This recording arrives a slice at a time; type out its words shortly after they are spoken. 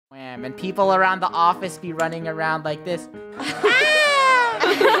Wham, and people around the office be running around like this.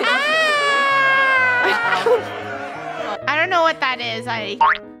 I don't know what that is.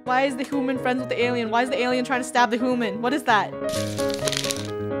 Why is the human friends with the alien? Why is the alien trying to stab the human? What is that?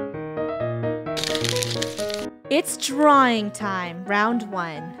 It's drawing time. Round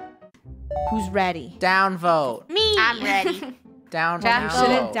 1. Who's ready? Downvote. Me. I'm ready.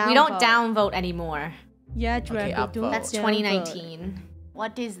 Downvote. We don't downvote anymore. Yeah, Okay, upvote. That's 2019.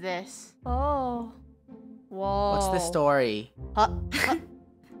 What is this? Oh. Whoa. What's the story? The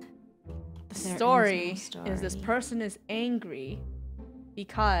There story is no is this story. person is angry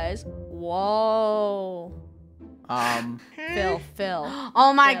because whoa. Phil.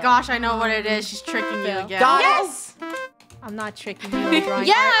 Oh my Phil. gosh, I know what it is. She's tricking you Phil. again. Got it. Yes! I'm not tricking you. I'm drawing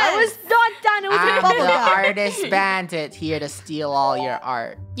Yes! art. I was not done. It was I'm a bubble the gum. artist bandit here to steal all your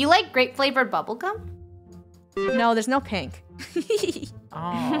art. You like grape flavored bubblegum? No, there's no pink.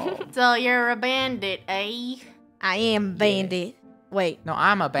 Oh. So you're a bandit, eh? I am a bandit. Wait. No,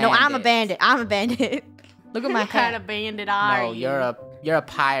 I'm a bandit. No, I'm a bandit. I'm a bandit. Look at my What kind hat. of bandit are No, you? you're a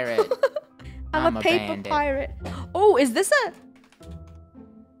pirate. I'm a paper bandit. pirate. Oh, is this a...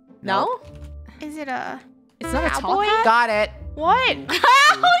 No? Is it a... It's not a Cowboy? top hat? Got it. What?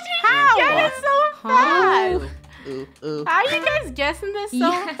 How did you get it so fast? Ooh. How are you guys guessing this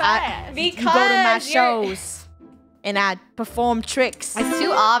so fast? You go to my shows and I perform tricks. It's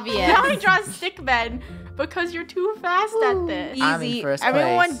too obvious. Now I draw stick men because you're too fast at this. I'm in first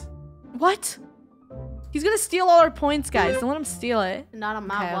Everyone... place. What? He's gonna steal all our points, guys. Don't let him steal it. Not on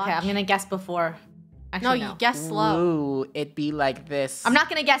my watch. Okay, I'm gonna guess before. No, Actually, you guess slow. Ooh, it'd be like this. I'm not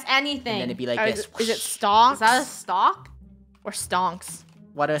gonna guess And anything. then it'd be like Or this. is it stonks? Is that a stalk? or stonks?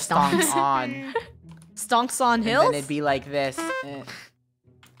 What are stonks on? Stonks on And hills? then it'd be like this.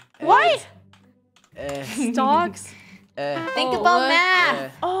 What? Stonks? Think Oh, about what?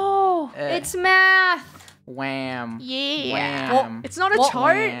 math. Oh, It's math. Wham. Yeah. Wham. it's not a What?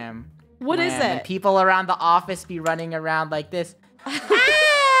 chart. Wham. What is Wham. And it? people around the office be running around like this.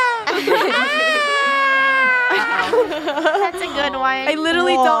 That's a good one. I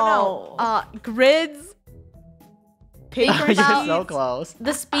literally don't know. Grids, paper You're sheets, so close.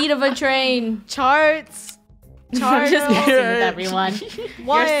 The speed of a train. charts. I'm Charts. just messing with everyone.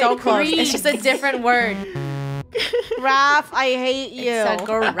 What? You're so close. It's just a different word. Raph, I hate you. It's a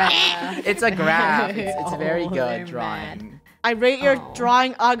graph. It's a graph. It's very Oh, good they're drawing. I rate your Oh.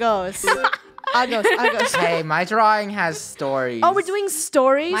 drawing uggos. Uggos. Hey, my drawing has stories. Oh, we're doing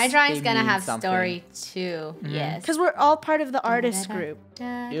stories? My drawing's They gonna mean have something. story too. Yes. Because we're all part of the artist group.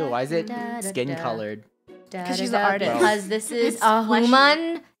 Ew, why is it skin colored? 'Cause she's the artist. Because this is It's a fleshy.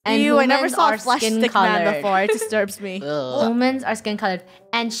 human, and Ew, I never humans saw are a flesh skin stick man colored. before. It disturbs me. Ugh. Humans are skin colored,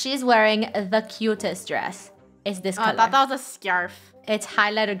 and she's wearing the cutest dress. It's this Oh, I color. thought that was a scarf. It's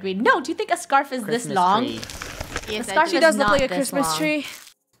highlighter green. No, do you think a scarf is this Christmas long? tree. Yes, scarf She is does look not like a this Christmas long. tree.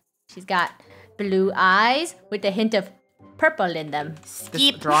 She's got blue eyes with a hint of purple in them.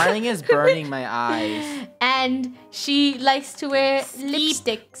 This drawing is burning my eyes. And she likes to wear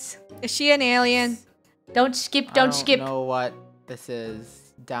lipsticks. Is she an alien? Don't skip, I don't skip. know what this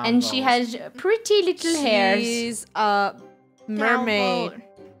is. Down And she has pretty little hairs. She's a mermaid. Downvote.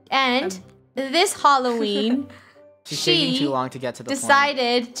 And this Halloween, She's taking she too long to get to the point.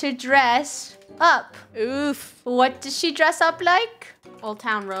 decided to dress up. Oof. What does she dress up like? Old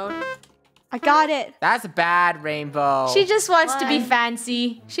Town Road. I got it. That's bad, Rainbow. She just wants to be Why?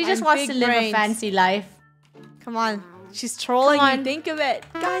 fancy. She just I'm wants big to live brains. a fancy life. Come on. She's trolling Come you. on. Think of it.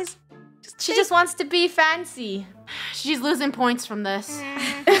 Guys. She just wants to be fancy. She's losing points from this.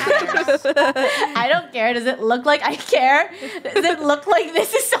 I don't care. Does it look like I care? Does it look like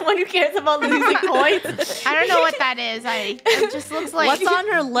this is someone who cares about losing points? I don't know what that is. It just looks like. What's on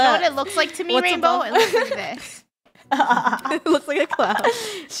her You know what lip? it looks like to me, What's Rainbow? above- It looks like this. It looks like a clown.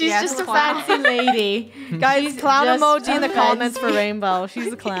 She's Yeah, just a clown. fancy lady. Guys, clown just emoji in the a comments for fancy- Rainbow.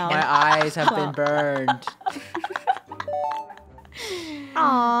 She's a clown. My eyes have been burned.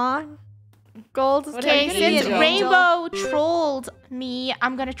 Aww. Gold is What Okay, are you since gonna do? Rainbow trolled me,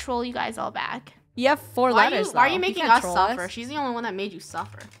 I'm gonna troll you guys all back. You have 4 Why letters. are you though. making can't us troll suffer? She's the only one that made you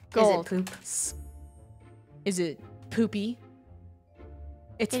suffer. Gold. Is it poop? Is it poopy?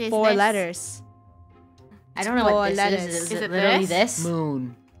 It's It is 4 this. letters. I don't know Four what this letters. is. Is Is it it literally this? this?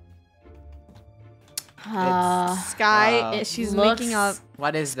 Moon. Sky, she's looks making a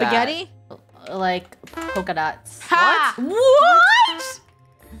What is spaghetti. like polka dots. Ha! What? that?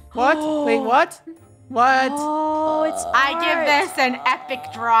 What? Wait, what? What? Oh, it's I give this an epic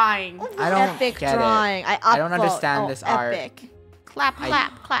drawing. I don't epic get drawing. it. I don't upvote. understand this art. epic. Clap,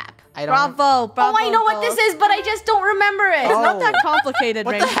 clap, clap. I don't. Bravo. Oh, I know what this is, but I just don't remember it. It's not that complicated,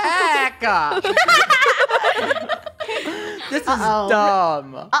 What Rainbow. the heck? This is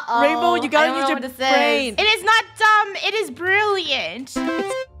dumb. Uh-oh. Rainbow, you gotta I don't use know your what this is. brain. It is not dumb. It is brilliant.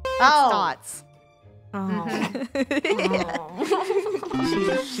 Oh. Thoughts. Oh.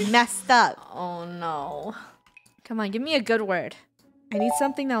 She messed up. Oh no. Come on, give me a good word. I need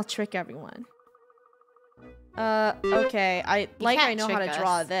something that'll trick everyone. Okay. I can't know how to trick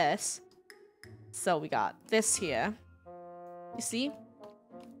draw us. this. So we got this here. You see?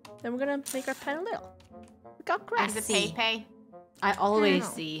 Then we're gonna make our pen a little. We got grass. Is it pay? I always know.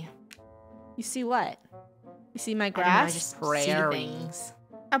 see. You see what? You see my I don't know, I grass? just see Prairie. things.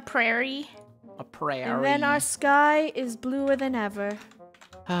 A prairie. A prairie. And then our sky is bluer than ever.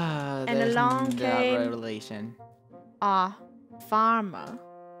 There's along no came- relation. Ah, farmer.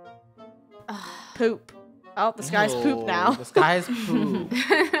 Poop. Oh, the sky's poop Oh, now. The sky's poop.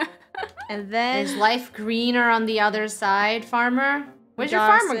 And then Is life greener on the other side, farmer? Where's we your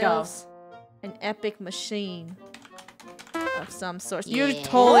got farmer go? ourselves an epic machine of some sort. You're Yeah.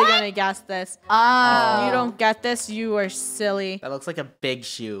 totally gonna guess this. Oh. If you don't get this, you are silly. That looks like a big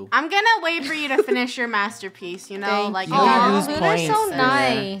shoe. I'm gonna wait for you to finish your masterpiece. You know, Thank like you. you You know, lose Luna's points so there.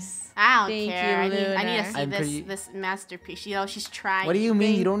 nice. I don't Thank care. you, I need to Lunar. see I'm this pretty- this masterpiece. You know, she's trying. What do you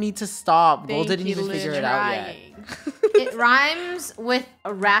mean? You don't need to stop. Gold Thank didn't you, even figure it Lunar. out yet. It rhymes with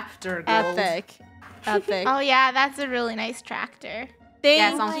a raptor. Gold. Epic. Epic. Oh yeah, that's a really nice tractor. Thank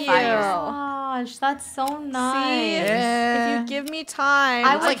Yes, on you. fire. Gosh, that's so nice. See? Yeah. If you give me time.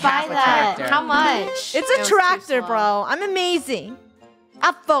 I It's would like buy half a that. tractor. How much? It's It a was too tractor, slow. bro. I'm amazing.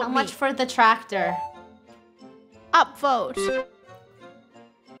 Upvote How me. much for the tractor? Upvote.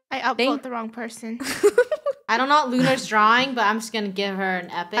 I upvote Thank- the wrong person. I don't know what Lunar's drawing, but I'm just gonna give her an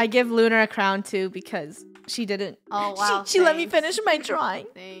epic. I give Lunar a crown too because she didn't. Oh wow. She let me thanks. finish my drawing.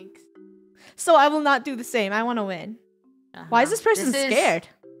 Thanks. So I will not do the same. I want to win. Why is this person This is- scared?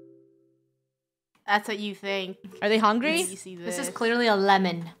 That's what you think. Are they hungry? You see this? This is clearly a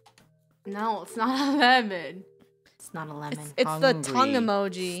lemon. No, it's not a lemon. It's not a lemon. It's the Hungry. tongue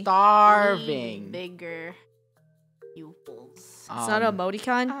emoji. Starving. Bigger pupils. It's not an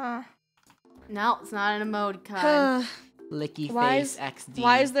emoticon. No, it's not an emoticon. Licky Why face is- XD.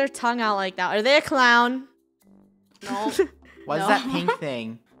 Why is their tongue out like that? Are they a clown? No. What's No. that pink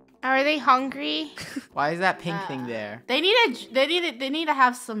thing? Are they hungry? Why is that pink thing there? They need to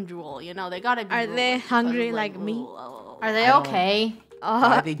have some drool. You know, they gotta be. Are they drooling. hungry Like, like me? ooh. Are they I don't- okay?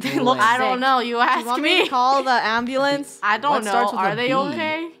 Why are they drooling? look I don't know. You Do ask you want me. me to call the ambulance? I don't What know. starts with Are a they B?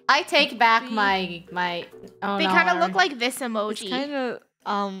 okay? I take back my. Oh, They no, kind of I look already- like this emoji. Kind of.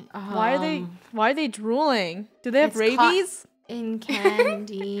 Why are they drooling? Do they have It's rabies? in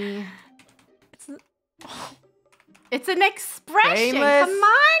candy. It's an expression. Brainless. Come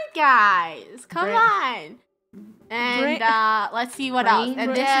on, guys. Come Brain- on. And Brain- let's see what else. Brain And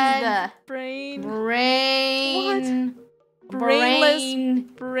this dead. Brain. Brain. Brainless. Brain.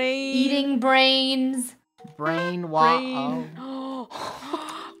 Brain. Eating brains. Brain Brain. Oh.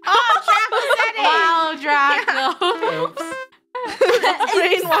 wow, Draco. Oops.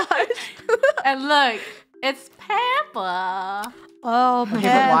 Brainwash. And look, it's Peppa. Oh, Okay, but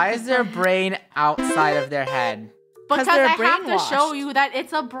why is their brain outside of their head? Because they're I have to show brainwashed. you that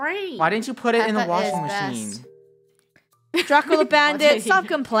it's a brain. Why didn't you put it in the Peppa washing is machine? best. Dracula Bandit, What? stop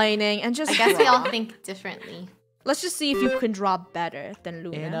complaining and just I guess we draw. all think differently. Let's just see if you can draw better than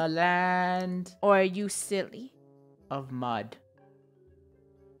Luna. In a land Or are you silly? of mud.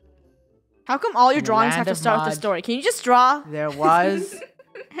 How come all your In a drawings land have to of start with a mud. story? Can you just draw? There was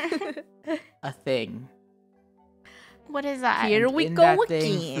a thing. What is that? Here we In go that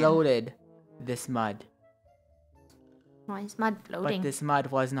thing again. floated this mud. Why is mud floating? But this mud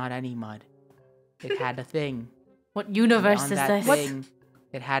was not any mud. It had a thing. What And universe on is that this? thing,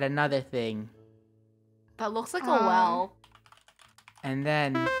 it had another thing. That looks like a Um, well. And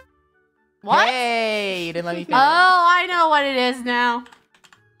then... What? Hey! You didn't let me finish. Oh, I know what it is now.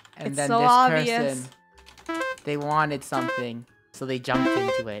 And It's then so this obvious. person, they wanted something, so they jumped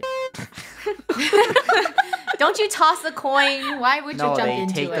into it. Don't you toss the coin? Why would No, you jump they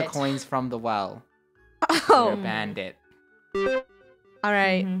into take it? the coins from the well. They're Oh, a bandit. all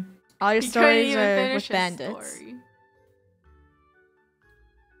right. Mhm. All your You couldn't stories even are finish with his bandits. story.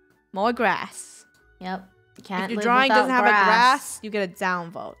 More grass. Yep. You can't If your live drawing without doesn't have a grass, you get a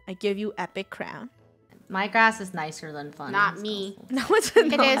downvote. I give you epic crown. My grass is nicer than fun. Not me. No, it's It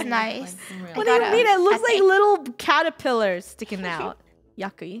not. is nice. What do you got mean? a It looks like epic. little caterpillars sticking out.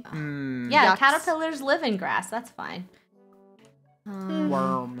 Yucky. Yeah, Yucks. caterpillars live in grass. That's fine.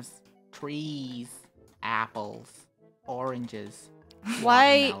 Worms, trees, apples, oranges.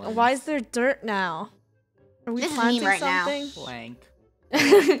 Why Watermelons. is there dirt now? Are we This is planting me right now. something?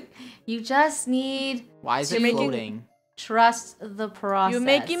 Blank. You just need Why is You're it making- floating? trust the process. You're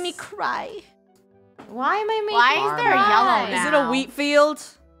making me cry. Why am I making Why you is there cry? yellow now? Is it a wheat field?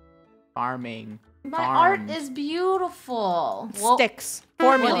 Farming. My Farmed. art is beautiful. Well, Sticks.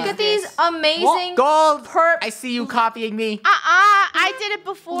 Formula. look at these amazing Gold! perp. I see you copying me. I did it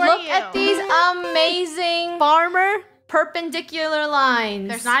before Look you. at these amazing Farmer. perpendicular lines.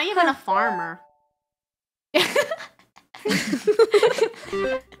 There's not even a farmer.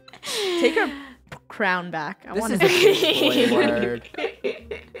 Take her crown back. I This want is to a big boy word.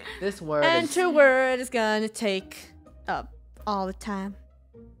 This word is... enter word is gonna take up all the time.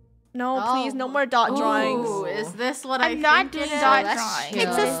 No, Oh. please, no more dot drawings. Ooh, is this what I I'm not think doing it is? Oh, Oh, that's Let's chill.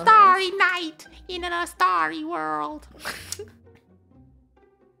 chill. It's a starry night in a starry world.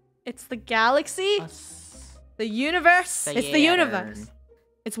 It's the galaxy, the universe. It's the universe.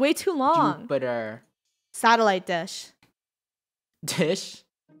 It's way too long. Jupiter. Satellite dish. Dish?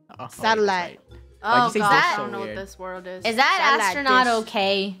 Oh, Satellite. Oh you say god, dish I so don't know what weird? this world is. Is that Satellite astronaut dish.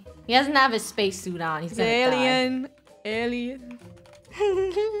 okay? He doesn't have his spacesuit on. He's It's gonna alien. Alien.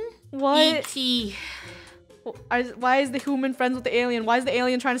 What? E.T. Why is the human friends with the alien? Why is the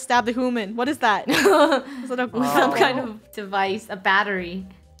alien trying to stab the human? What is that? die. Is it a Some Oh. kind of device, a battery.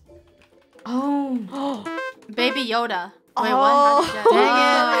 Oh, Baby Yoda. Wait, Oh. what?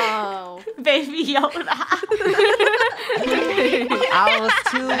 How did you baby Yoda. I was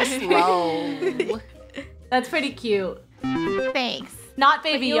too slow. That's pretty cute. Thanks. Not But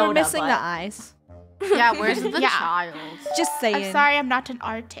baby you Yoda. were missing but- the eyes. Yeah, where's the Yeah. child? Just saying. I'm sorry, I'm not an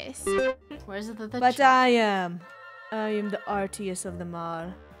artist. Where's the But child? I am. I am the artiest of them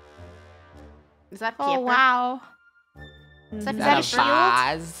all. Is that Oh Pepper? wow. Is that Is a that a shield?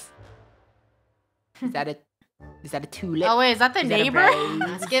 vase? Is that a tulip? Oh wait, is that the Is that a neighbor? rose?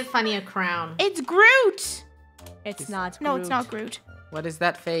 Let's give Funny a crown. It's Groot. It's not. No, it's Groot. not Groot. What is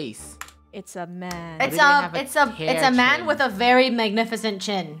that face? It's a man. Why It's do they have a it's a hair man chin? with a very magnificent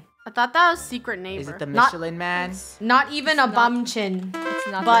chin. I thought that was secret neighbor. Is it the Not- Michelin Man? Not even a not- bum chin. It's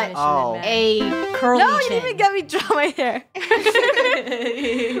not but the Michelin Oh. man. A curly No, you chin. didn't even get me draw my hair.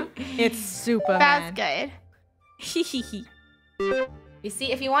 It's Superman. That's good. Hehehe. You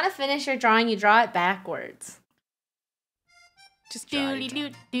see, if you want to finish your drawing, you draw it backwards. Just draw Doody it.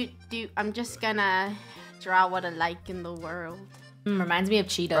 doot doot doot. I'm just gonna draw what I like in the world. Reminds me of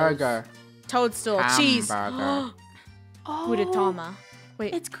Cheetos. Burger. Toadstool. Cheese. Hamburger. Oh, Gudetama.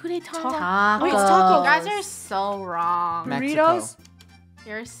 Wait. it's Gudetama. Tacos. Wait, it's tacos. You guys are so wrong. Mexico. Burritos.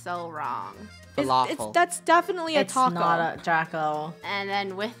 You're so wrong. Falafel. That's definitely a It's taco. not a Draco. And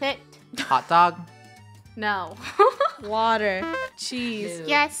then with it, Hot dog. no. Water. Cheese. Ew.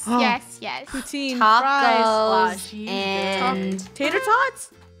 Yes, yes, yes. Poutine. Fries. Tacos cheese. and Tater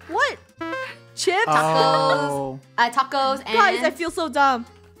tots? What? Chips? Oh. tacos and Guys, I feel so dumb.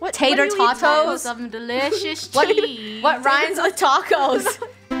 What? Tater what do you eat tacos? Some delicious What- cheese. what rhymes with tacos?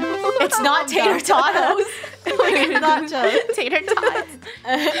 It's not tater tacos. Nachos. Tater tots.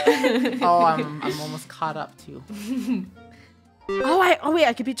 Oh, I'm almost caught up too. Oh wait,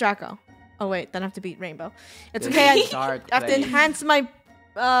 I could beat Draco. Oh wait, then I have to beat Rainbow. It's This okay. is dark I have to place. enhance my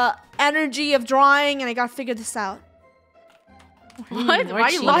energy of drawing, and I gotta figure this out. What? More Why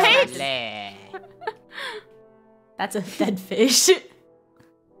are you cheese. laughing at Bleh. That's a dead fish.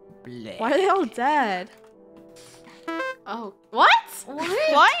 Bleh. Why are they all dead? Oh, what?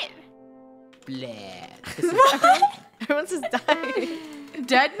 What? Bleh. This is, Everyone's just dying.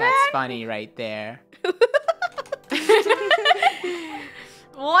 Dead man? that's funny right there.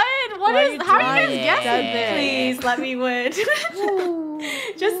 What? What Why are is? you How are you drawing guys guessing dead this? Please let me win.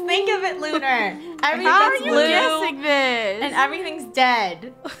 Just think of it, Lunar. How are Everything's you blue guessing this? and everything's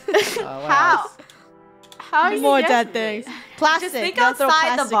dead. Oh, what How? else? How are you More guessing dead things. this? Plastic. think Gotta throw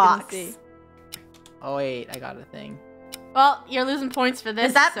outside the plastic in box. sea. Oh wait, I got a thing. Well, you're losing points for this.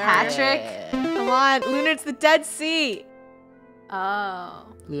 Is that sir. Patrick? Bleh. Come on, Lunar, it's the Dead Sea. Oh.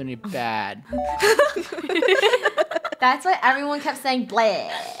 Looney bad. That's what everyone kept saying. Bleh.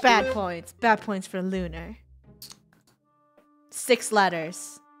 Bad points. Bad points for Lunar. 6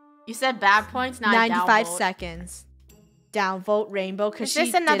 letters. You said bad points, not 95 downvote. seconds. Downvote Rainbow because Is she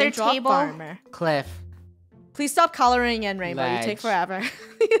this another didn't draw table? Farmer. Cliff. Please stop coloring in Rainbow. You take Ledge. forever.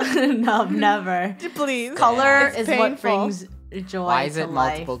 No, never. Please. Color It's is what painful. brings joy Why is to it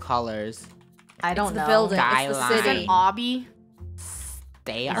life. multiple colors? I don't It's the know. building. It's the Skyline. Is it city. an obby?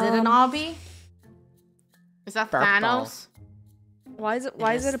 They Is are. it an obby? Is that Purple. Thanos? Why is it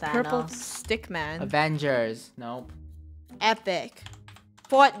is a purple Thanos. stick man? Avengers. Nope. Epic.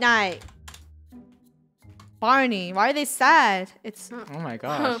 Fortnite. Barney. Why are they sad? It's Oh my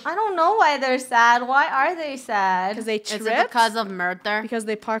gosh. I don't know why they're sad. Why are they sad? because they Is tripped. it because of murder? Because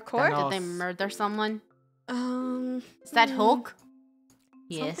they parkour. No. Did they murder someone? Is Is that Hulk?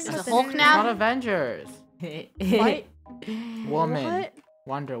 Yes. Is Something it with Hulk the- It's not now? Avengers. White Woman. What?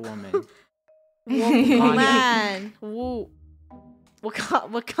 Wonder Woman. Man. Woo.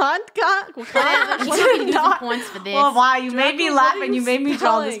 Wakanda. You should use some points for this. Oh wow, you made me Draco, laugh what are and you you made me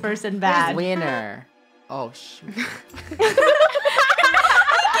draw this spelling? person bad. Winner. Oh shoot.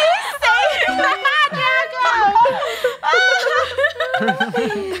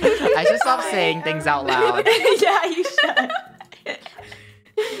 I should stop saying things out loud. Yeah, you should.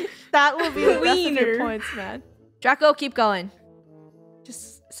 That will be the best of your Wiener. points, man. Draco, keep going.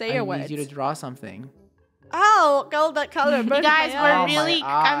 Just say I your need words. you to draw something. Oh, go that color. You guys Oh, were my really.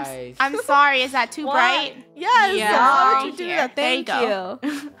 eyes. I'm sorry. Is that too bright? Yes. Yeah. Why would you do Here, that? there you Thank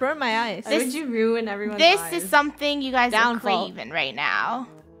you. Burn my eyes. Why would you ruin everyone's This eyes? is something you guys Downfall. are craving right now.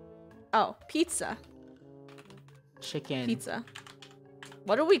 Oh, pizza. Chicken. Pizza.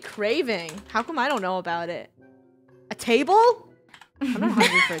 What are we craving? How come I don't know about it? A table? I'm not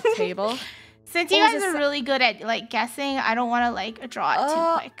hungry for a table. Since you What was guys it are sa- really good at like guessing, I don't want to like draw it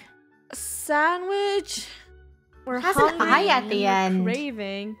too quick. A sandwich? We're Has an hungry eye at the and end. we're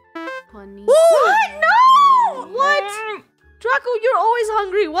craving. Honey. What? No! What? Draco, you're always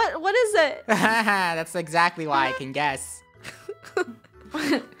hungry. What is it? That's exactly why I can guess.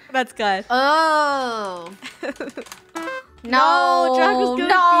 That's good. Oh. No, Draco's gonna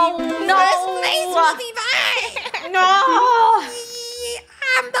no, be no. No.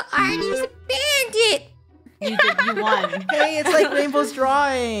 I'm the artist bandit. You won. Hey, it's like Rainbow's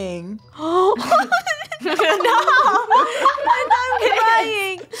drawing. Oh no! And I'm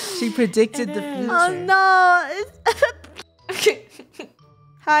crying. She predicted the future. Oh no!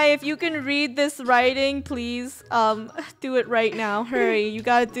 Hi, if you can read this writing, please do it right now. Hurry, you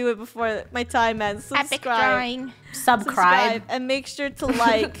gotta do it before my time ends. Epic Subscribe. drawing. Subscribe. And make sure to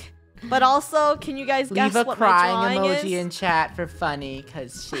like. But also, can you guys guess Leave a what my crying drawing emoji is? in chat for funny,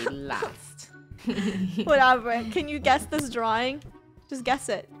 because she lost. Whatever. Can you guess this drawing? Just guess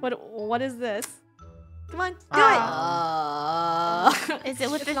it. What is this? Come on, do Is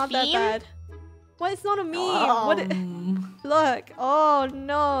it with it. the It's not that theme? bad. What? It's not a meme. What? Look. Oh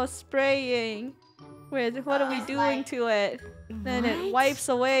no, spraying. Wait, what are we doing to it? Then it wipes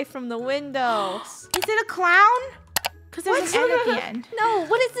away from the windows. Is it a clown? Because there's an N at the end. No,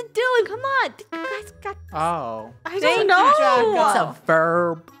 what is it doing? Come on. You guys got. Oh. I Thank don't you, know. Draco. It's a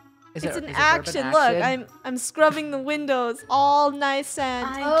verb. Is It's it- an is a verb in action. Look, I'm scrubbing the windows all nice and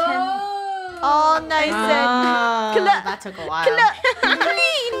all nice and That took a while.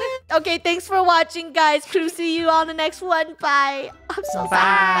 clean. Okay, thanks for watching, guys. Krew, see you on the next one. Bye. I'm so sorry.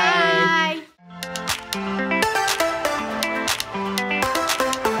 Bye. Bye.